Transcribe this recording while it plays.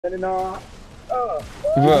No.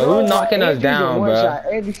 Bro, who's knocking us down, bro?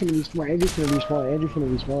 Andrew finna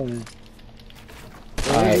respawn.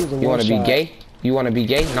 Alright, you wanna be gay? You wanna be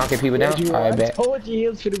gay? Knocking people down? Alright, bet. I told you he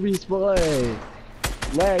was finna respawn.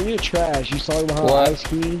 Larry, you're trash. You saw behind ice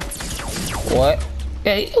cream. What?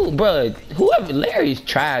 Hey, bro, whoever, Larry's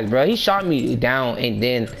trash, bro. He shot me down and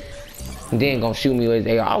then gonna shoot me with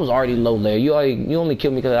his AR. I was already low, Larry. You only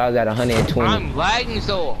killed me because I was at 120. I'm lagging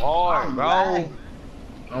so hard, bro.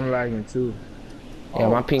 I'm lagging too. Yeah,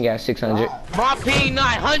 my ping at 600. My ping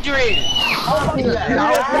 900.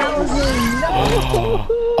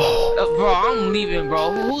 Bro, I'm leaving,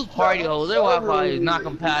 bro. Who's party hoes? Their Wi-Fi is not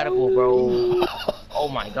compatible, bro. Oh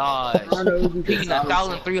my god. Ping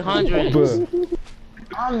 1,300.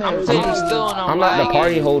 I'm sitting still and I'm not the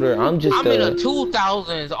party holder. I'm just I'm in the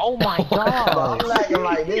 2000s. Oh my god. I'm lagging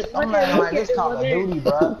like this. Call of Duty,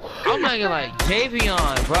 bro. I'm lagging like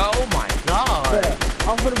Javion, bro. Oh my god. Yeah,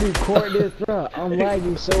 I'm gonna record this, bro. I'm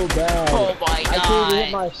lagging so bad. Oh my god. I can't even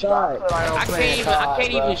hit my shot. I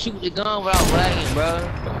can't even shoot the gun without lagging, bro.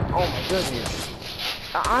 Oh my goodness.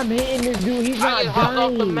 I'm hitting this dude. He's not I just hopped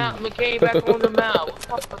off the dying. map and came back on the map.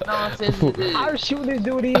 What the fuck nonsense is this? I'm shooting this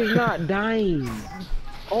dude. He is not dying.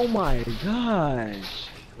 Oh my gosh.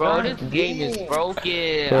 Bro, this game is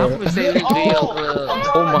broken. I'm gonna save this video clip.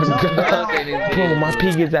 Oh my god. Bro, my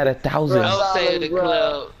ping is at 1,000. I'll save the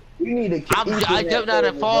clip. You need to I jumped out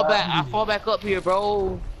and fall back. I fall back up here,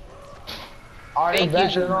 bro. Thank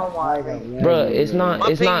you. Bro, it's not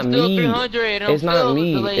me.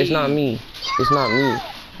 It's not me.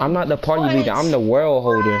 I'm not the party leader. I'm the world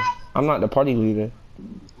holder. I'm not the party leader.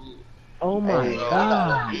 Oh my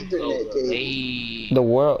god.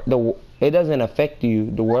 It doesn't affect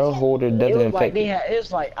you. The world holder doesn't affect you.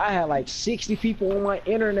 It's like I had like 60 people on my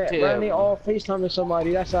internet, bro, and they all FaceTiming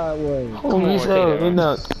somebody. That's how it was. Holy shit, Man, I'm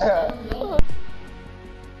not.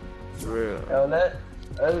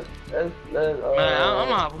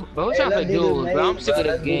 Bro, what y'all do? Bro, I'm sick of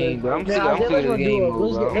this game, bro. I'm sick of this game, bro.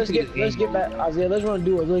 Let's get back, Isaiah. Let's run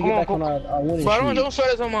do it. Let's get back on our winning streak. Bro, don't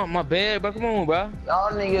start this on my bed, bro. Come on, bro.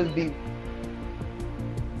 Y'all niggas be.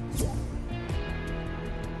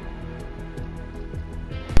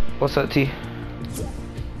 What's up, T?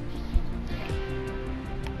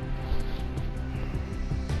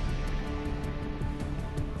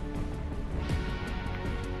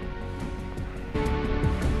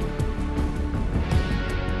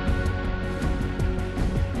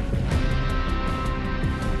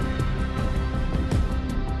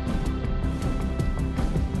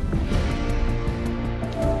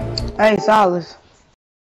 Hey, Silas.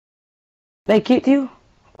 They kicked you?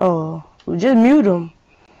 Oh, just mute them.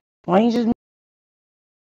 Why ain't you just...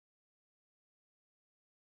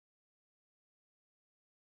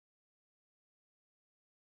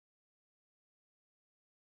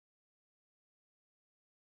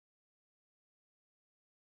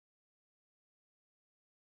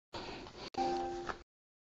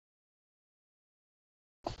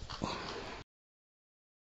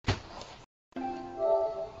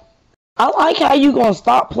 I like how you gonna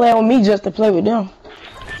stop playing with me just to play with them.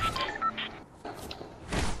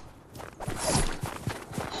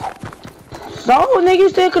 So, nigga, you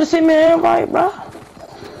still could've sent me an invite, bro.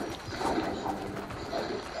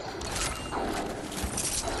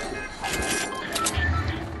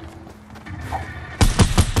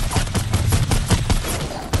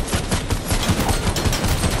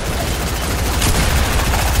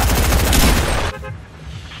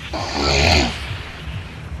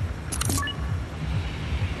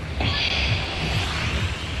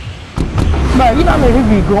 Bro, you know how many people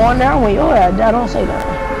be going down when you're at that? Don't say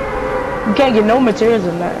that. You can't get no materials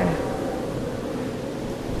or nothing.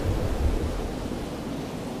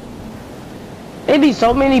 There be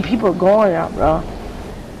so many people going out, bro.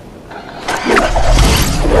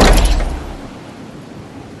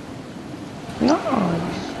 No,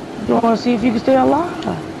 you want to see if you can stay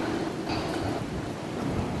alive.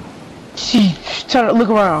 See, look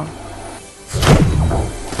around.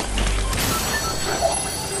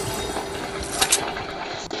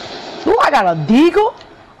 Ooh, I got a deagle.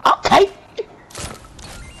 Okay.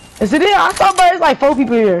 Is it here? I saw there's like 4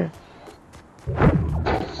 people here.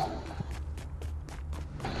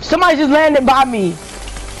 Somebody just landed by me.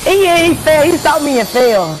 He fell. He stopped me and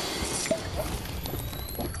fell.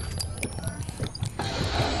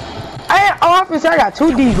 I got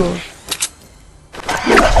 2 deagles.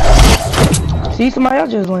 See, somebody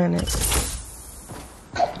else just landed.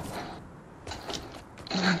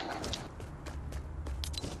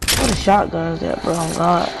 What a shotgun is that, bro? Oh,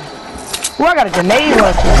 God. Ooh, I got a grenade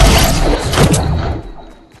launcher.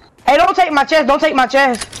 Hey, don't take my chest. Don't take my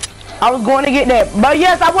chest. I was going to get that. But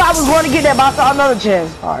yes, I was going to get that, but I saw another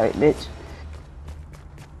chest. Alright, bitch.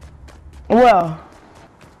 Well.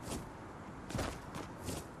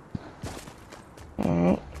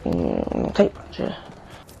 Take my chest.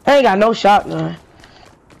 I ain't got no shotgun.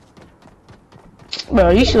 Bro,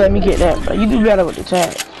 you should let me get that, bro. You do better with the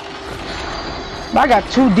tag. But I got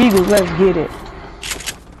 2 deagles, let's get it.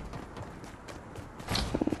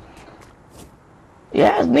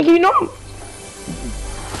 Yeah, nigga, you know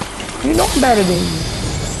I'm better than you.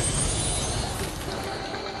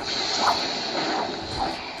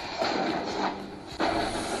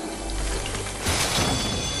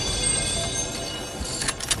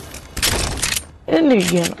 This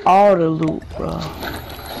nigga getting all the loot, bro.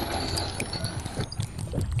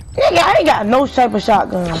 Nigga, I ain't got no type of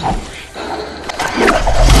shotgun.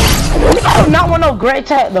 Nigga, I do not want no great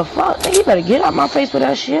tag. The fuck? Nigga, you better get out my face with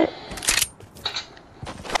that shit.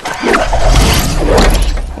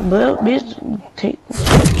 But bitch, take.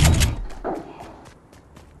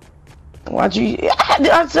 Watch you.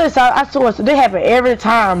 I swear, so they happen every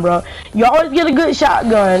time, bro. You always get a good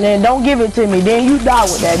shotgun and don't give it to me, then you die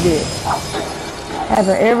with that bitch.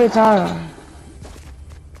 Happen every time.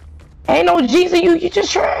 Ain't no G's in you, you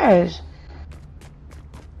just trash.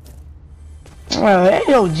 Well, ain't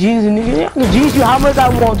no G's in nigga. I can G's you how much I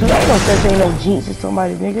want to. Ain't no such thing, no G's in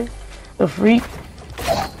somebody, nigga. The freak.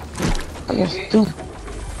 Fucking stupid.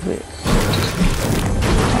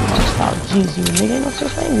 Stop G's you, nigga. Ain't no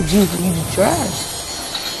such thing as G's you just trash.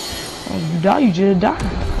 When you die, you just die.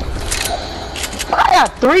 I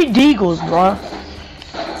got 3 deagles, bro.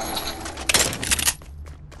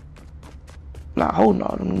 Not holding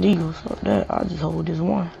all them deagles, fuck that. I'll just hold this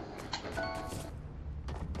one.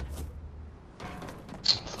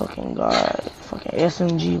 Fucking God. Fucking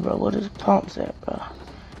SMG, bro. What is pumps at, bro?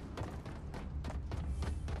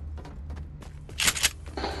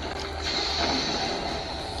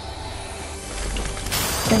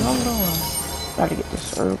 What I'm doing? Gotta get this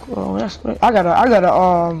circle. Oh, that's great. I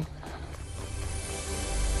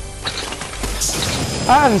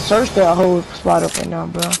haven't searched that whole spot up right now,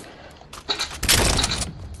 bro.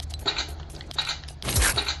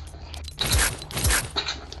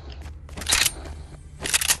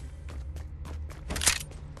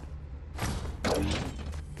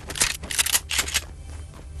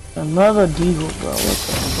 Another deagle, bro. What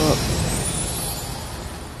the fuck?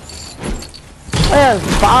 There's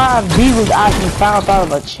 5 deagles I actually found out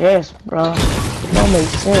of a chest, bro. It don't make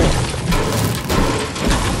sense.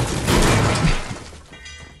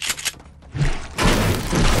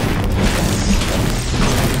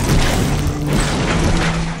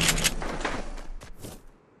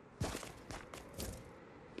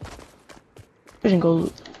 Finna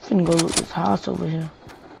go loot this house over here.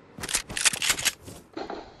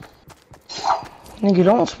 Nigga,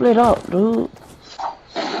 don't split up, dude.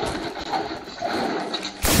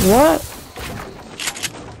 What?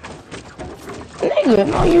 Nigga,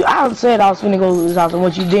 no, I said I was finna go loot this house and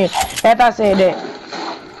what you did. After I said that.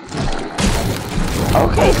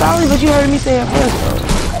 Okay, sorry, but you heard me say it first,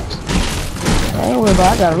 though. I ain't worried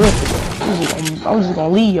about it, I got a rip it. I'm just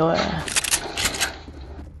gonna leave your ass.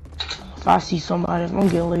 If I see somebody, I'm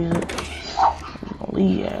getting lazy. I'm just gonna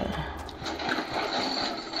leave your ass.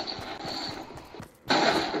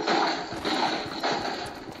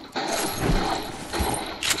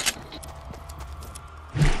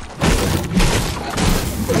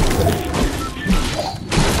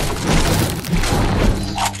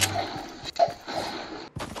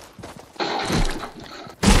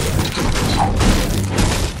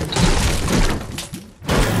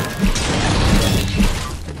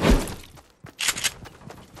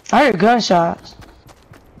 I heard gunshots.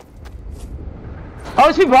 Oh,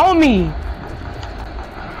 there's people on me.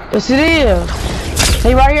 Yes, it is.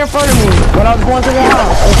 They right here in front of me when I was going to the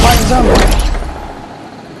house. They fighting something.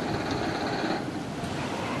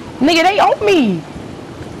 Nigga, they on me.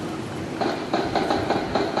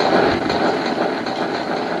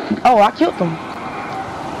 Oh, I killed them.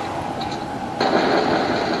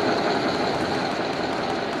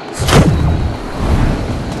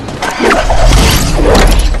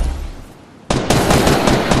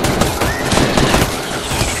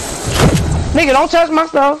 Nigga, don't touch my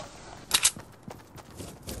stuff.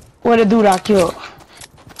 What the dude I killed?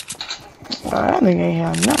 That nigga ain't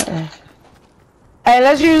have nothing. Hey,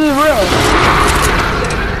 let's use the roof.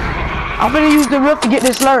 I'm gonna use the roof to get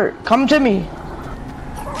this slurp. Come to me.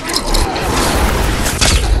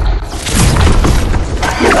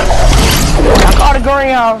 I caught a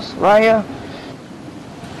greenhouse right here.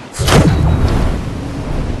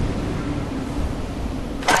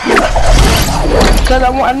 Cause I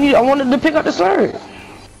wanted to pick up the slurp.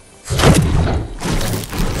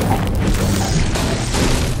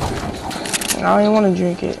 don't even want to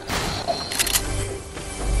drink it.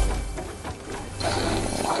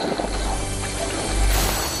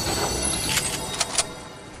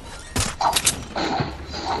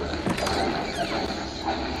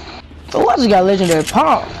 Oh, I just got legendary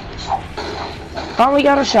pump. Finally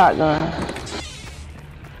got a shotgun.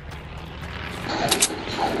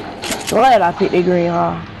 Glad I picked the green,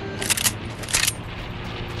 huh?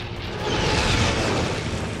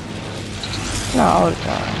 Not all the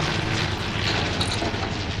time.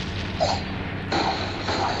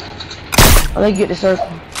 Oh, let's get the circle.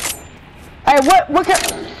 Hey, what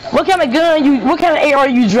kind of gun what kind of AR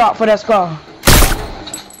you drop for that scar?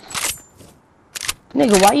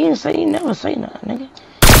 Nigga, why you didn't say, you never say nothing, nigga?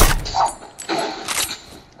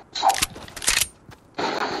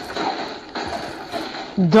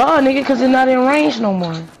 Duh, nigga, cause it's not in range no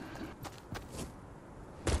more.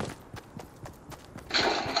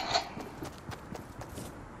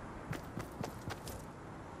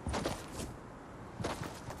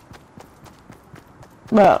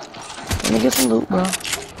 Bro, let me get some loot, bro.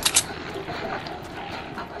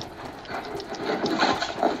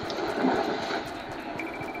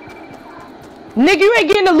 Nigga, you ain't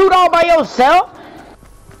getting the loot all by yourself.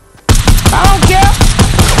 I don't care.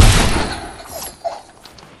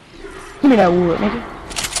 Give me that wood, nigga.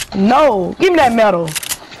 No, give me that metal.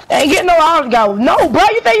 Ain't getting no outgo. No, bro,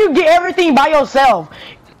 you think you get everything by yourself?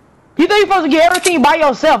 You think you're supposed to get everything by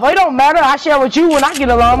yourself? It don't matter. I share with you when I get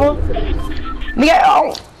a llama. Nigga,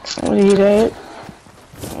 oh, I need that.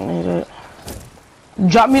 I need that.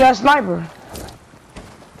 Drop me that sniper.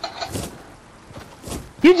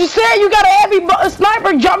 You just said you got a heavy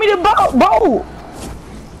sniper. Drop me the boat.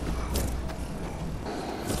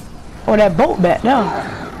 Or that boat back now.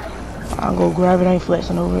 I'll go grab it. I ain't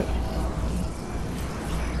flexing over it.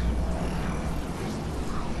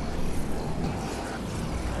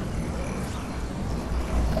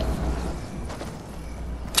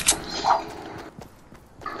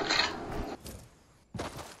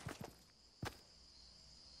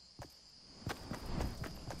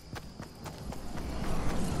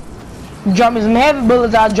 Drop me some heavy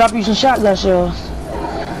bullets, I'll drop you some shotgun shells.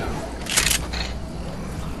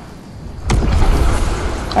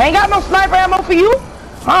 I ain't got no sniper ammo for you.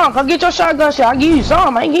 Come get your shotgun shell. I'll give you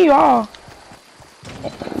some. I ain't give you all.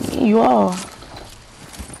 Give you all.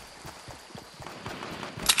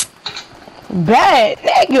 Bad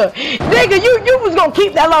nigga. Nigga, you was gonna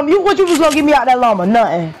keep that llama. What you was gonna give me out that llama?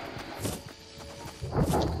 Nothing.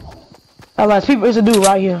 Alright, people, it's a dude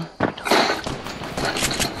right here.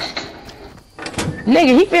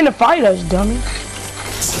 Nigga, he finna fight us, dummy.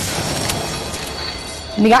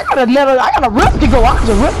 Nigga, I got a rip to go. I can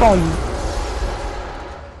just rip on you.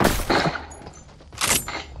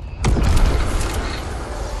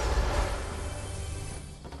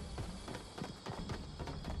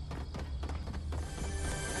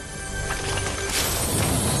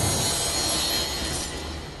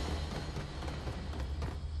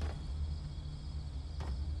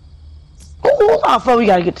 Ooh, I thought we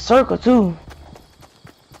gotta get the circle too.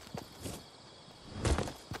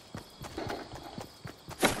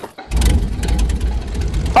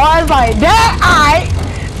 Oh, it's like that.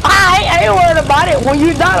 I ain't worried about it. When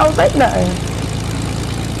you die, don't say nothing.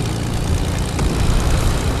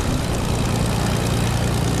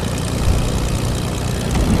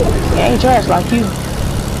 He ain't trash like you.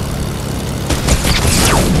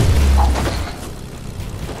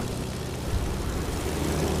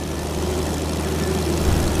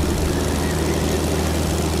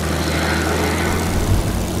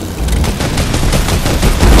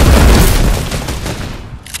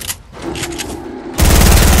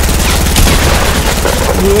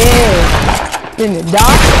 Yeah, in the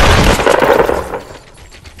dark.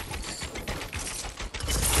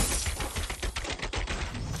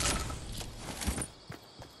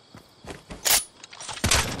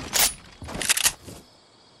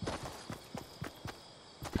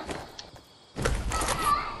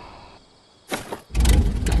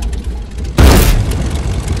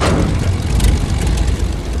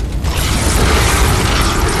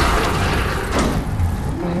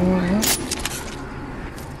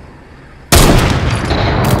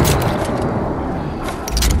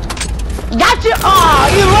 Got you! Oh,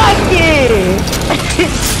 you lucky!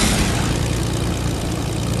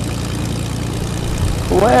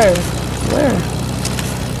 Where?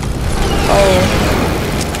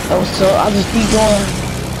 Oh, so I'll just keep going.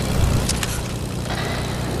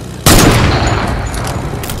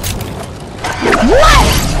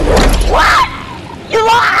 What? You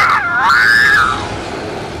lied!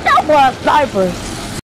 That was a sniper.